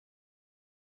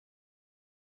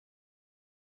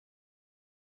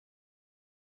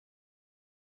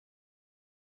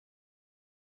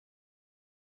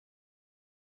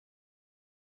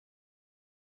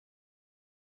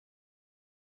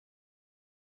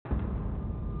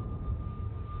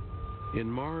In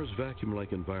Mars'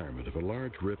 vacuum-like environment, if a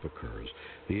large rip occurs,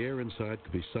 the air inside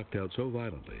could be sucked out so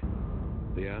violently,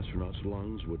 the astronauts'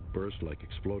 lungs would burst like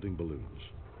exploding balloons.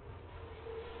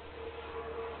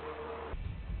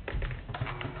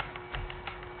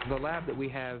 The lab that we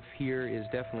have here is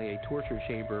definitely a torture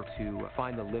chamber to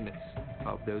find the limits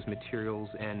of those materials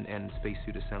and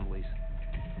spacesuit assemblies.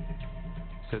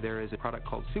 So there is a product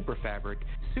called SuperFabric.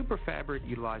 SuperFabric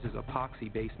utilizes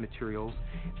epoxy-based materials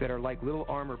that are like little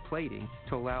armor plating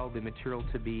to allow the material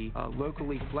to be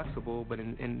locally flexible, but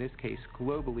in this case,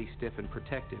 globally stiff and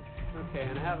protective. Okay,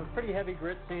 and I have a pretty heavy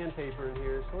grit sandpaper in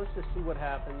here, so let's just see what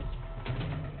happens.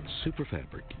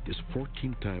 SuperFabric is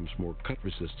 14 times more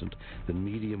cut-resistant than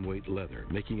medium-weight leather,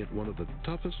 making it one of the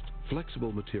toughest,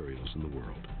 flexible materials in the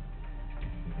world.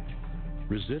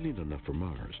 Resilient enough for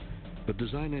Mars, but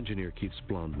design engineer Keith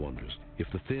Splund wonders if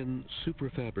the thin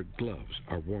SuperFabric gloves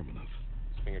are warm enough.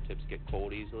 His fingertips get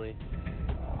cold easily.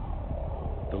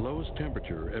 The lowest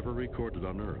temperature ever recorded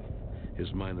on Earth is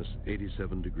minus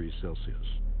 87 degrees Celsius.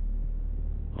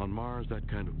 On Mars, that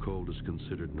kind of cold is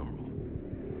considered normal.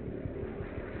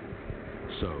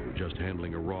 So, just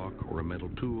handling a rock or a metal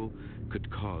tool could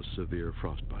cause severe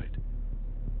frostbite.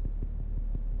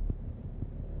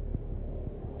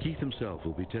 Keith himself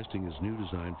will be testing his new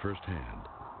design firsthand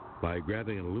by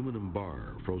grabbing an aluminum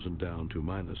bar frozen down to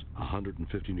minus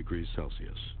 150 degrees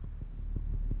Celsius.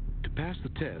 To pass the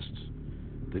tests,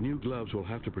 the new gloves will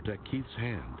have to protect Keith's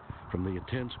hand from the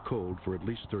intense cold for at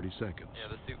least 30 seconds. Yeah,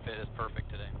 the suit fit is perfect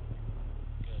today.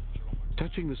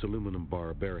 Touching this aluminum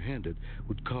bar barehanded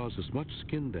would cause as much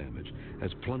skin damage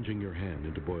as plunging your hand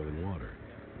into boiling water.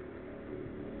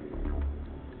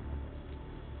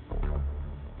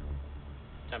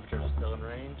 Temperature is still in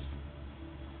range.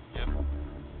 Yep. Do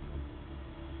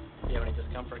you have any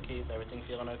discomfort, Keith? Everything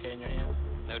feeling okay in your hand?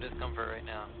 No discomfort right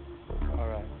now. All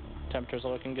right. Temperatures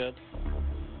are looking good.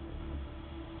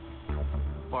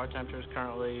 Bar temperature is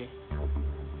currently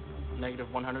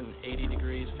negative 180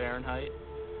 degrees Fahrenheit.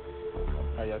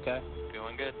 Are you okay?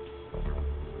 Feeling good.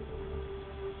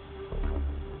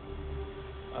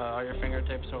 All your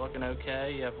fingertips are looking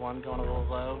okay. You have one going a little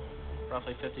low,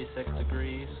 roughly 56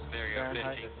 degrees There you go,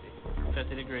 Fahrenheit.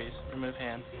 50 degrees. Remove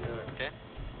hand. Okay.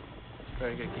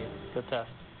 Very good, Keith. Good test.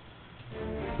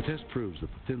 The test proves that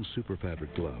the thin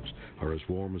SuperFabric gloves are as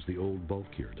warm as the old,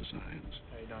 bulkier designs.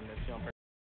 How you doing? Feeling